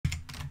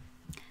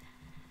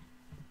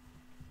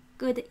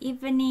good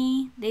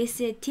evening.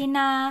 This is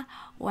Tina.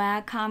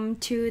 Welcome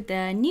to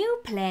the new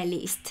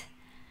playlist,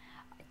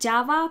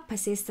 Java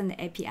Persistent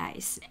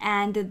APIs.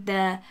 And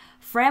the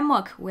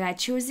framework we are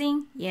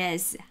choosing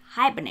is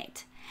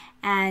Hibernate.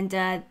 And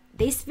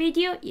this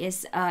video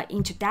is an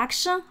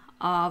introduction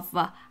of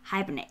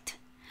Hibernate.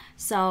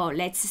 So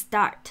let's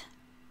start.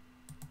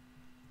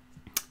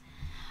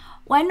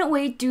 When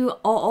we do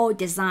OO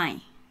design,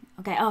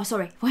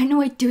 when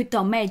we do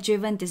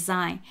domain-driven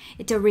design,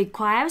 it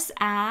requires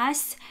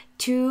us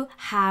to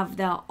have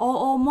the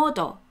OO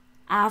model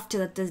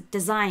after the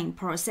design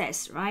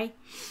process, right?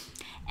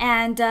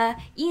 And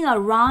in a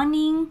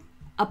running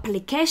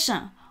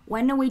application,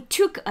 when we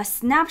took a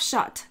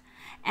snapshot,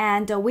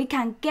 and we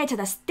can get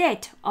the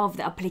state of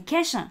the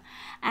application,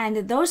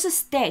 and those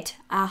states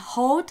are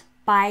held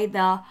by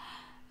the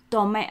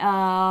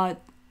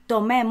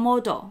domain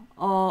model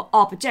or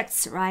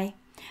objects, right?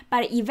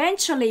 But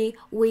eventually,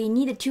 we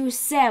need to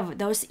save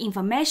those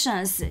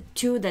informations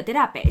to the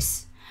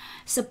database.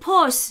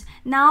 Suppose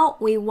now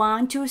we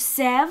want to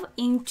save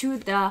into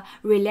the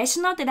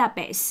relational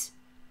database.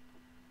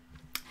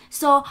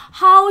 So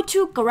how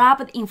to grab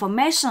the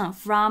information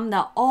from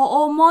the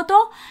OO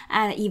model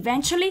and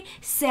eventually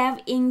save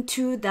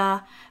into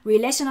the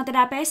relational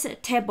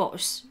database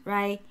tables,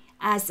 right,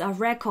 as a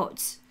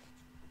records.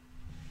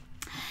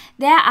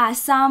 There are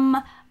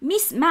some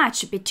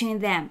mismatch between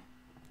them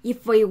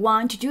if we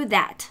want to do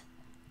that,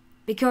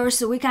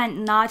 because we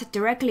cannot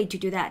directly to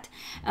do that.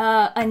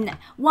 And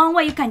one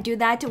way you can do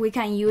that, we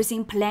can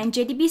using plain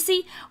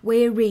JDBC.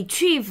 We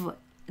retrieve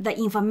the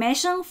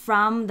information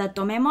from the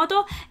domain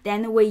model,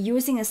 then we're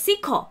using a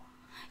SQL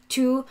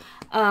to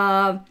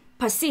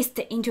persist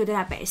into the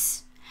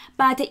database.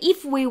 But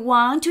if we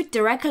want to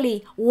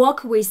directly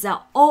work with the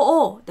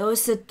OO,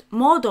 those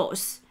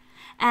models,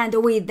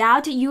 and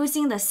without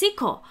using the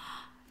SQL,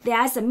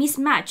 there's a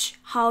mismatch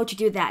how to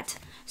do that.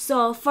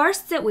 So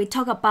first we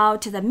talk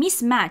about the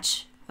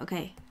mismatch,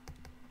 okay,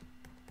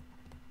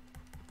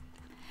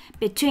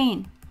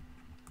 between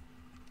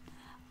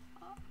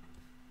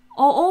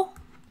OO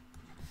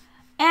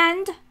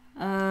and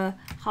how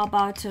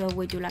about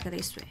we do like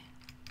this way.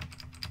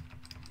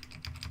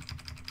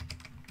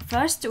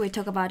 First we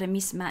talk about a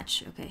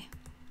mismatch, okay,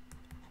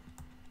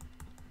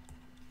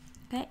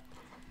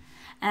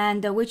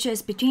 and which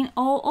is between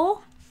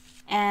OO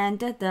and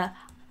the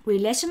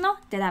relational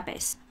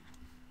database.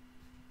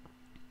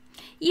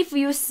 If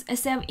you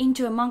save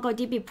into a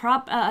MongoDB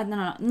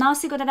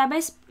non-SQL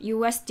database,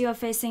 you are still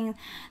facing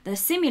the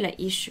similar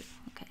issue.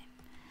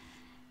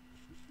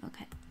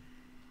 Okay.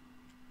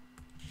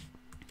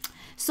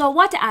 So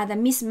what are the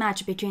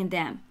mismatch between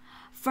them?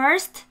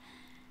 First,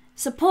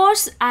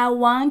 suppose I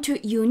want to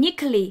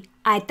uniquely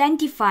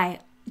identify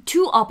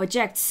two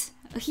objects.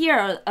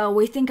 Here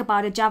we think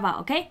about Java,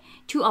 okay?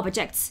 Two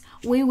objects.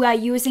 We were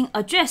using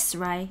address,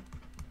 right?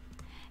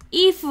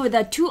 If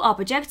the two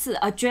objects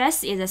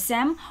address is the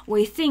same,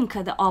 we think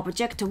the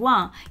object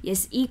 1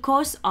 is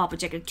equals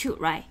object 2,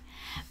 right?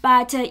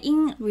 But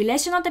in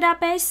relational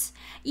database,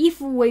 if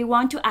we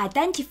want to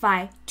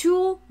identify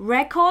two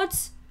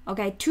records,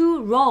 okay,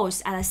 two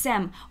rows are the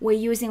same, we're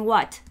using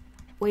what?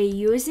 We're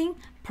using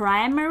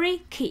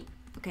primary key,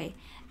 okay?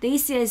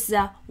 This is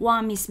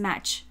one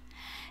mismatch.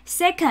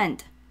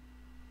 Second,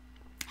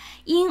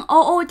 in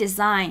OO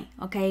design,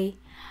 okay,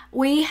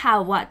 we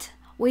have what?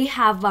 We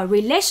have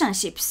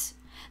relationships.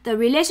 The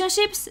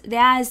relationships,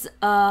 there's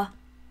a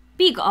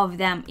big of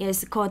them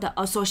is called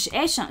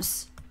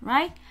associations,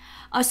 right?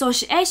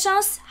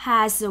 Associations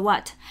has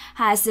what?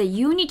 Has a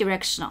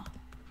unidirectional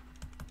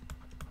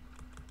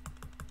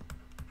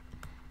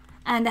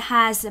and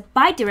has a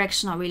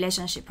bidirectional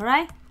relationship,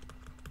 right?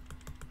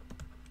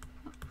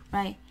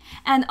 Right.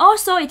 And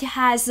also it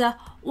has a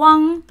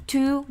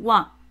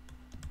one-to-one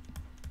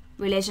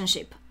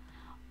relationship.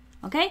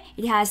 Okay?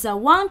 It has a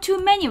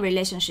one-to-many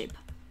relationship.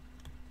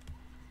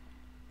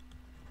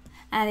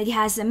 And it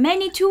has a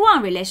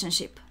many-to-one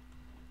relationship.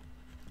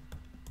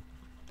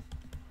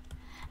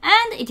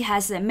 And it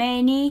has a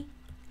many-to-many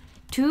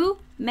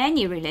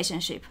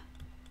relationship,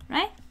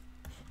 right?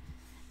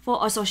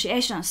 For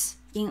associations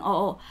in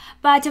OO.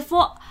 But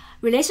for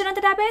relational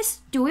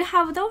database, do we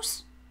have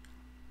those?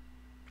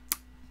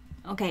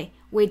 Okay,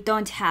 we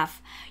don't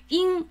have.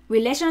 In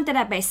relational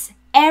database,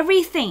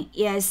 everything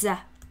is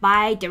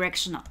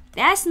bidirectional.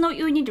 There's no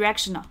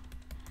unidirectional.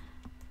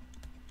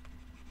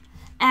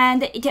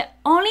 And it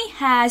only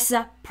has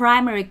a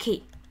primary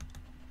key.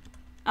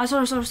 Oh,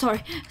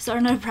 sorry,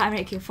 not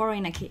primary key,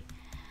 foreigner key.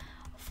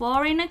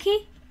 Foreigner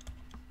key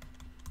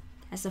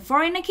has a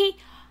foreigner key.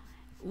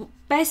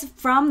 Based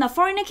from the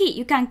foreigner key,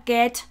 you can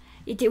get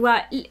it.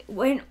 Well,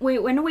 when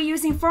we're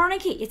using foreigner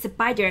key, it's a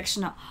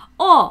bidirectional,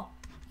 or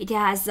it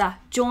has a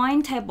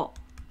join table.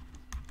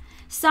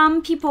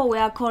 Some people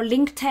will call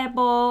link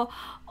table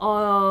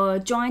or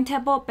join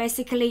table.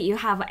 Basically, you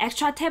have an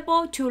extra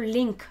table to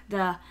link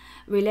the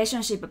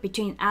relationship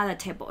between other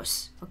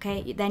tables.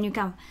 Okay, then you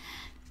can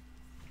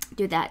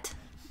do that.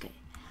 Okay,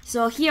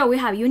 So here we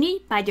have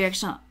unit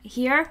bidirectional.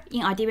 Here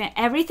in RDB,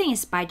 everything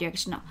is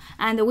bidirectional.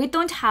 And we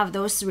don't have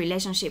those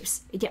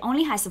relationships. It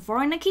only has a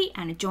foreign key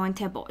and join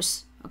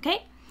tables.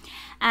 Okay?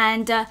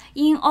 And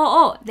in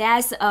OO,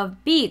 there's a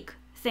big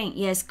thing,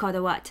 yes, called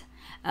what?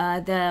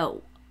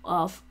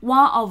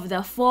 One of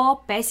the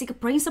 4 basic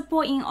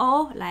principles in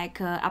OO,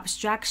 like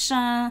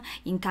abstraction,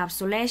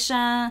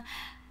 encapsulation,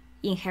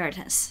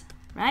 inheritance,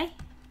 right?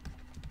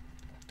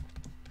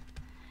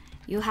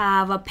 You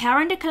have a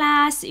parent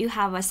class, you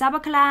have a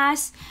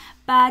subclass,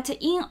 but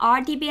in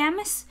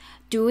RDBMs,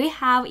 do we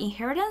have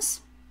inheritance?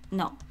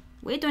 No,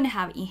 we don't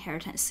have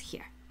inheritance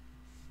here.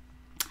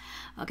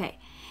 Okay,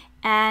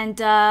 and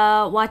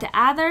what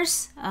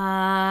others?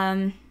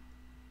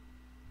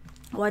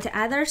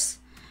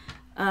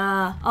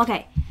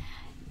 Okay,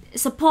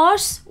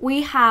 suppose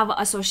we have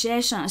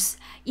associations.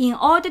 In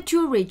order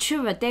to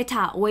retrieve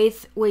data, we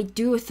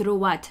do through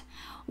what?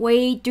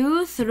 We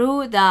do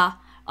through the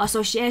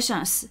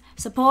associations.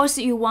 Suppose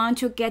you want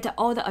to get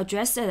all the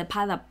addresses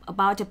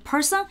about a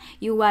person,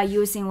 you are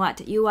using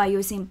what? You are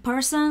using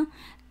person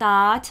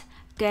dot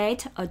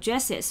get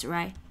addresses,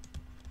 right?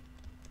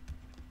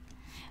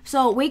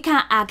 So we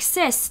can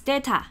access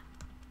data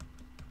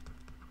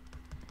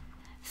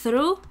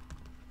through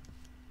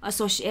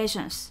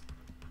associations.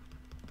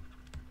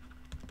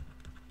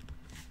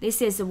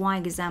 This is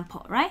one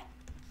example, right?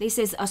 This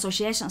is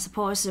association.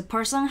 Suppose a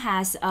person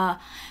has a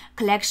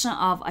collection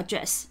of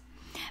address.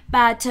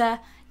 But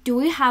do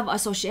we have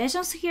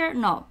associations here?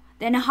 No.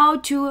 Then how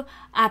to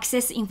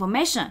access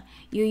information?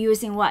 You're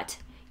using what?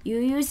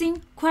 You're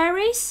using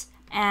queries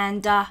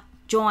and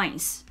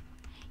joins.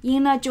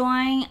 Inner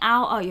join,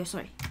 out,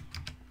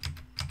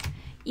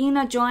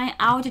 inner join,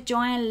 out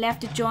join,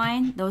 left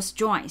join, those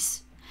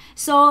joins.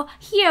 So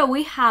here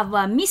we have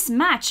a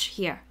mismatch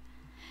here,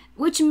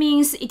 which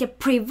means it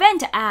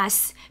prevents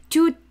us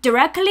to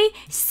directly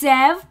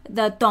save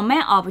the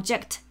domain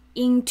object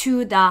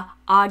into the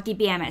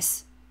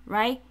RDBMS,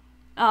 right?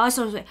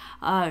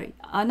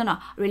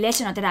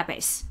 Relational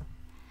database.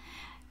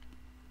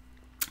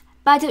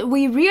 But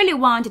we really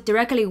want to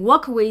directly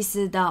work with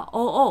the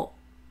OO,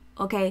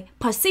 okay,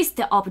 persist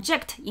the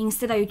object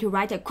instead of you to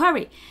write a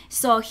query.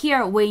 So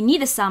here we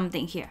need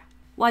something here.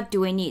 What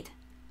do we need?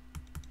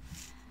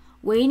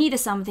 We need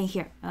something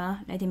here.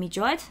 Let me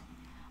draw it.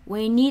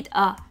 We need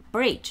a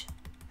bridge,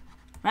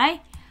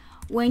 right?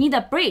 We need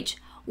a bridge.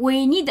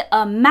 We need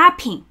a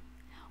mapping,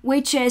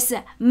 which is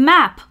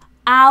map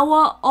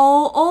our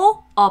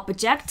OO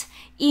object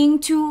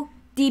into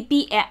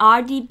DB and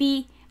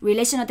RDB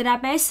relational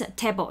database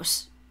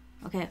tables.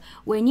 Okay,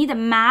 we need to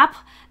map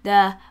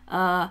the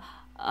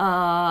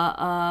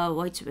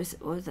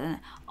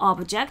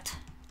object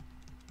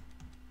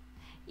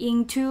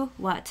into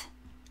what?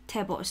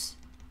 Tables.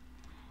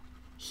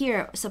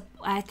 Here, so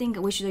I think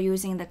we should be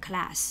using the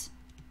class.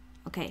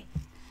 Okay,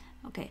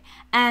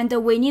 and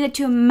we need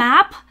to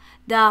map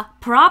the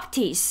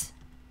properties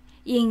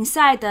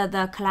inside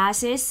the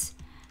classes,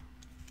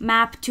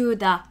 map to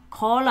the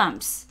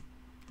columns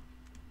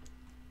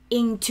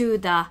into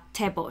the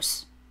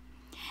tables.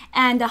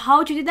 And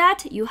how to do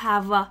that? You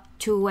have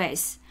 2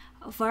 ways.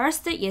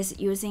 First is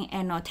using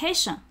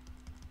annotation.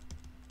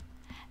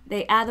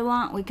 The other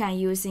one we can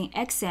using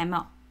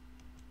XML.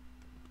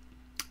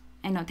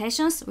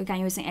 Annotations we can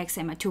using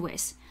XML 2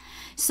 ways.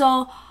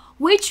 So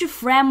which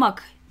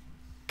framework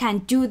can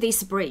do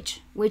this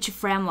bridge? Which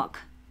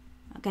framework?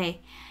 Okay,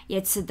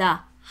 it's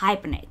the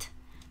Hibernate.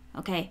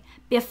 Okay,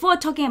 before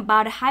talking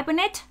about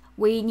Hibernate,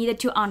 we need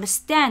to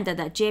understand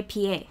the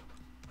JPA.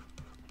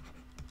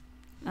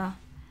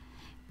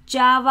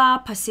 Java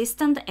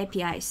Persistent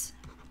APIs.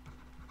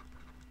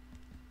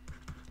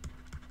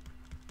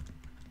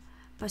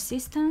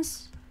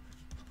 Persistence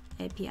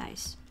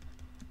APIs.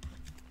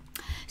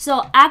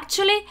 So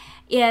actually,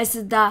 is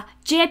the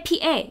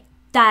JPA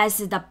does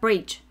the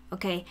bridge.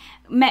 Okay,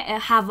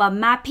 have a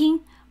map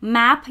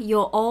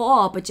your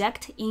OO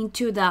object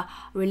into the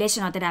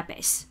relational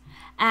database.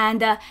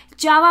 And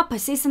Java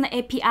Persistent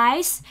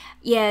APIs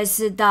is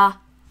the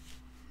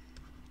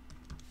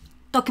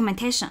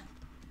documentation.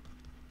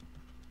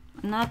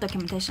 Not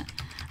documentation,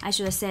 I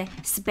should say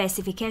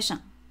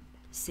specification.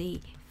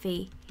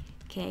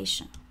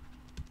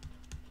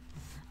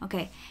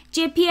 Okay,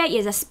 JPA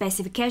is a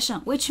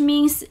specification, which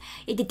means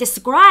it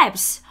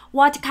describes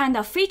what kind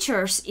of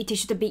features it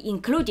should be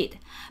included,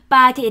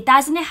 but it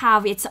doesn't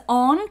have its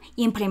own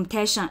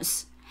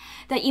implementations.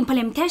 The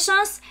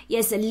implementations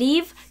is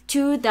leave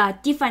to the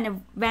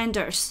different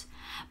vendors.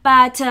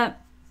 But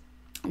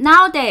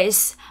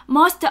nowadays,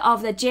 most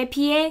of the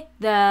JPA,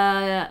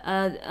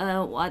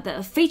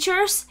 the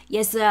features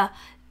is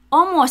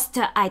almost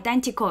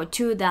identical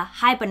to the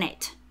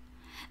Hibernate.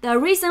 The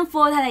reason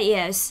for that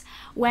is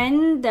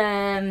when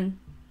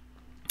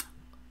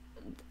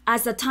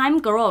as the time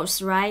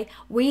grows, right,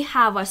 we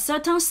have a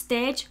certain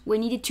stage we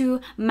need to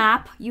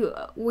map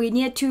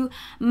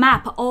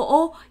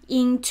OO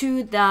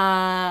into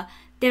the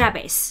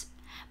database.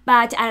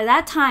 But at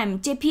that time,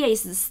 JPA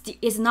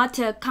is not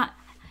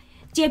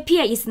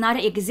JPA is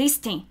not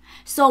existing.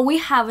 So we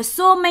have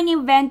so many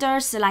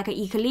vendors like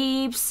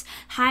Eclipse,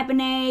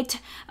 Hibernate,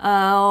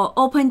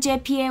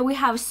 OpenJPA. We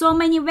have so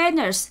many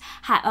vendors.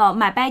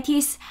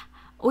 MyBetis.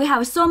 We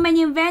have so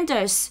many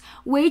vendors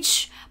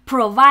which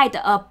provide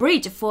a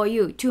bridge for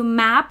you to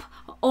map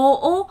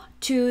OO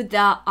to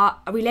the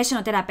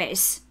relational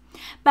database.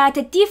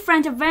 But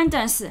different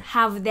vendors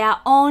have their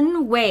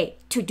own way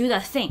to do the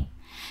thing.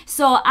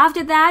 So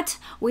after that,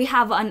 we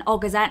have an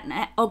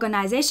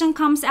organization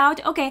comes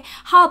out. Okay,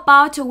 how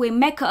about we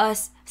make a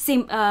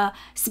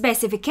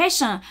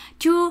specification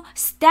to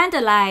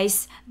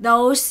standardize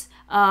those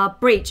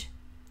bridge?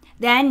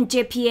 Then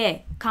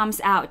JPA comes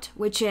out,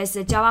 which is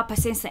Java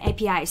Persistent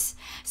APIs.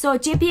 So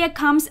JPA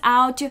comes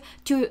out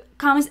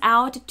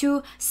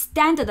to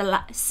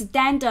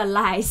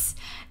standardize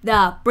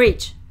the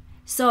bridge.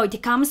 So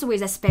it comes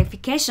with a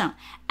specification,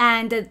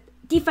 and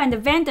different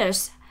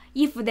vendors,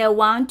 if they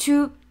want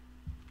to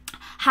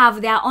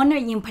have their own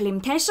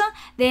implementation,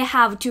 they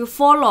have to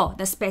follow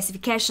the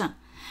specification.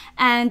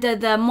 And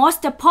the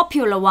most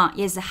popular one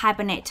is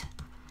Hibernate.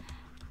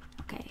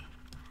 Okay,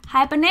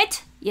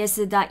 Hibernate is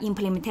the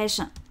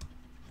implementation.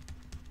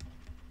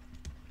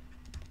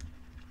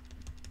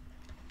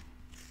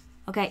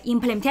 Okay,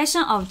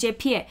 implementation of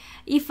JPA.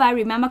 If I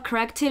remember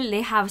correctly,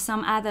 they have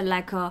some other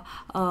like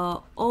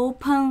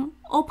open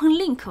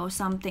link or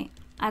something.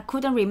 I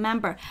couldn't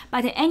remember,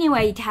 but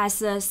anyway, it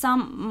has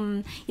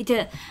some.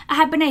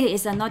 Hibernate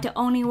is not the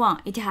only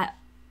one. It has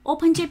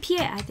OpenJPA.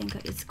 I think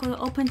it's called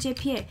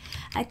OpenJPA.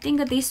 I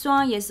think this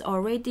one is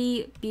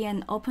already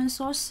being open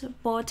source,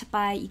 bought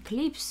by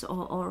Eclipse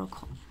or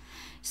Oracle.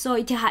 So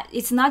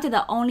it's not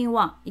the only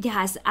one. It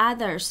has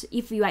others.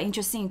 If you are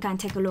interested, you can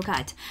take a look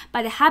at.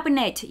 But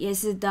Hibernate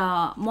is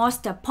the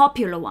most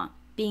popular one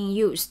being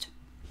used.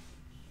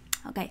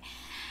 Okay,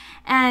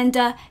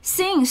 and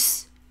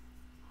since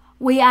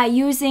we are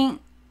using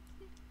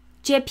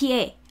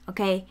JPA,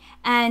 okay,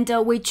 and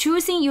we're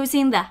choosing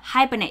using the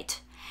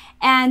Hibernate,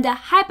 and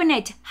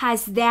Hibernate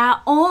has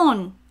their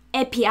own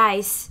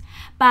APIs.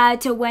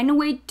 But when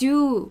we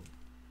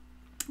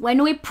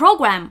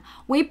program,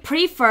 we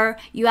prefer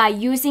you are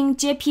using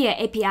JPA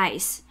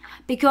APIs,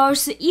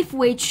 because if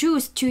we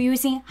choose to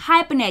using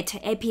Hibernate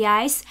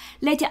APIs,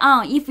 later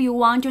on, if you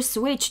want to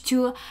switch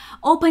to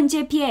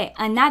OpenJPA,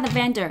 another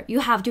vendor, you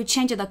have to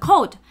change the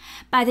code.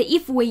 But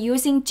if we're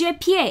using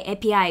JPA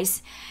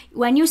APIs,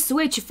 when you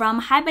switch from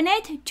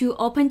Hibernate to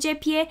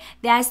OpenJPA,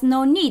 there's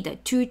no need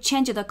to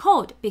change the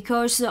code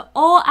because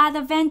all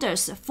other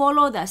vendors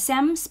follow the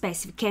same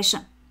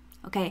specification.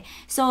 Okay,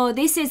 so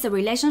this is the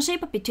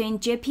relationship between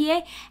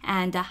JPA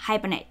and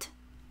Hibernate.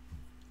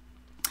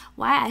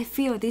 Why I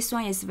feel this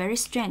one is very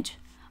strange?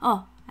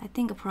 Oh, I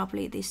think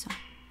probably this one,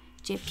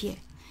 JPA,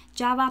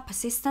 Java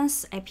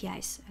Persistence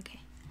APIs.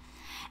 Okay,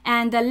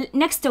 and the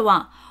next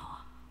one,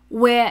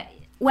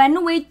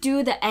 when we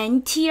do the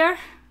N-tier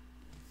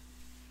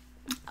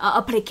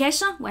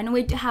application, when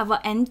we have an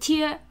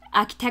N-tier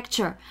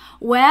architecture,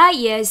 where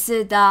is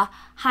the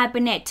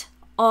Hibernate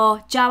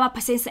or Java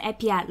Persistence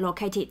API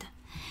located?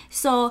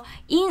 So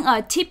in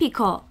a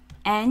typical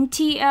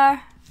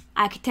N-tier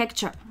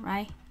architecture,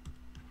 right?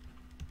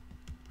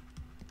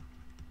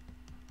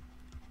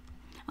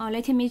 Oh,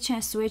 let me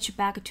switch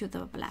back to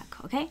the black,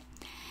 okay?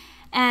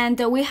 And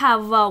we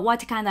have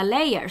what kind of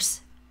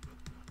layers?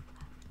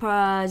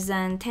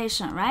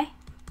 Presentation, right?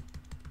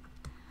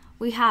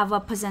 We have a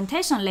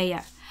presentation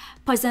layer.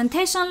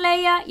 Presentation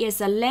layer is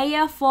a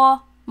layer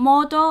for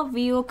model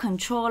view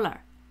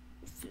controller,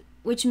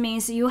 which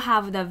means you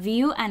have the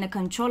view and the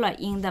controller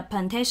in the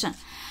presentation.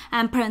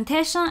 And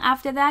presentation,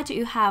 after that,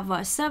 you have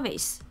a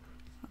service,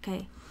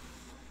 okay?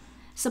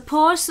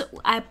 Suppose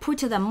I put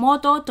the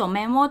model,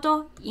 domain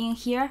model in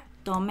here,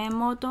 domain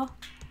model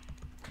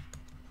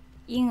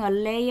in a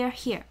layer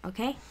here,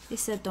 okay?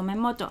 This is a domain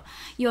model.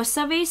 Your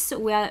service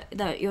will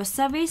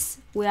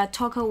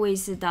talk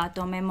with the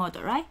domain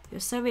model, right?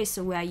 Your service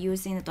we are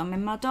using the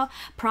domain model.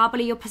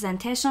 Probably your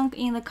presentation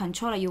in the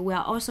controller you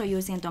will also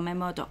using domain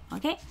model,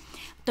 okay?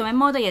 Domain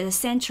model is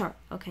central,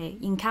 okay,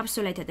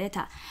 encapsulated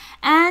data.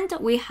 And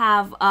we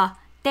have a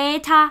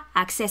data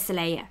access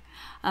layer,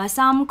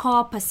 some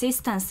call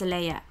persistence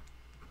layer,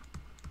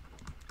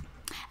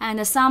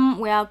 and some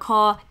will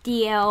call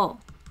DLO,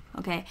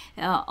 okay,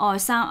 or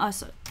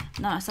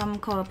some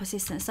call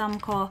persistence, some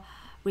call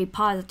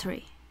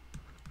repository,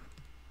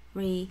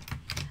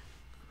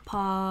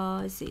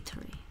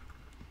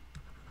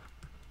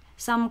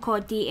 some call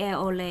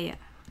DLO layer.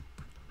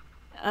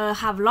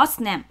 Have lots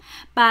of name,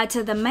 but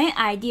the main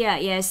idea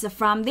is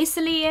from this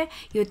layer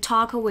you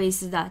talk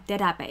with the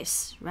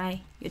database,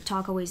 right? You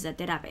talk with the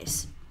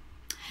database.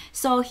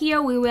 So here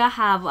we will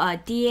have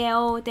a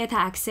DLO data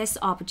access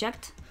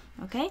object,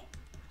 okay?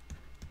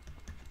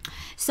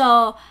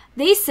 So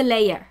this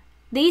layer,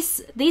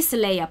 this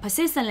layer,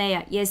 persistent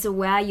layer, is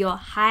where your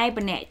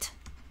Hibernate,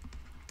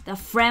 the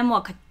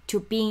framework to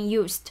being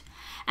used.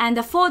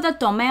 And for the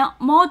domain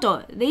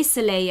model, this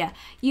layer,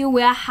 you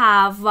will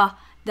have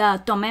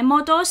the domain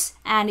models,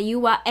 and you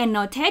will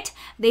annotate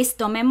these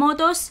domain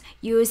models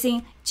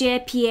using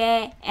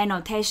JPA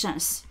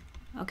annotations.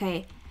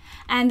 Okay,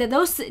 and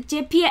those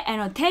JPA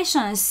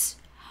annotations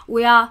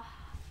will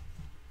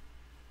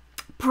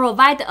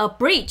provide a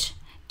bridge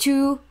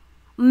to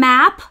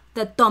map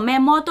the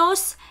domain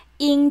models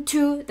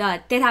into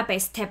the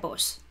database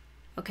tables.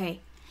 Okay,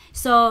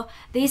 so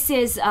this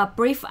is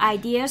brief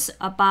ideas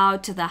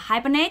about the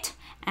Hibernate,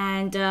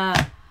 and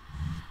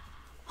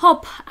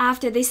hope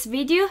after this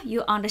video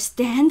you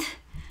understand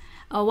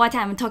what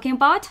I'm talking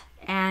about.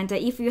 And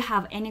if you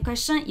have any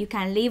question, you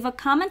can leave a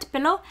comment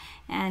below,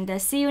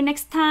 and see you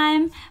next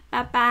time.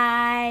 Bye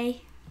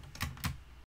bye.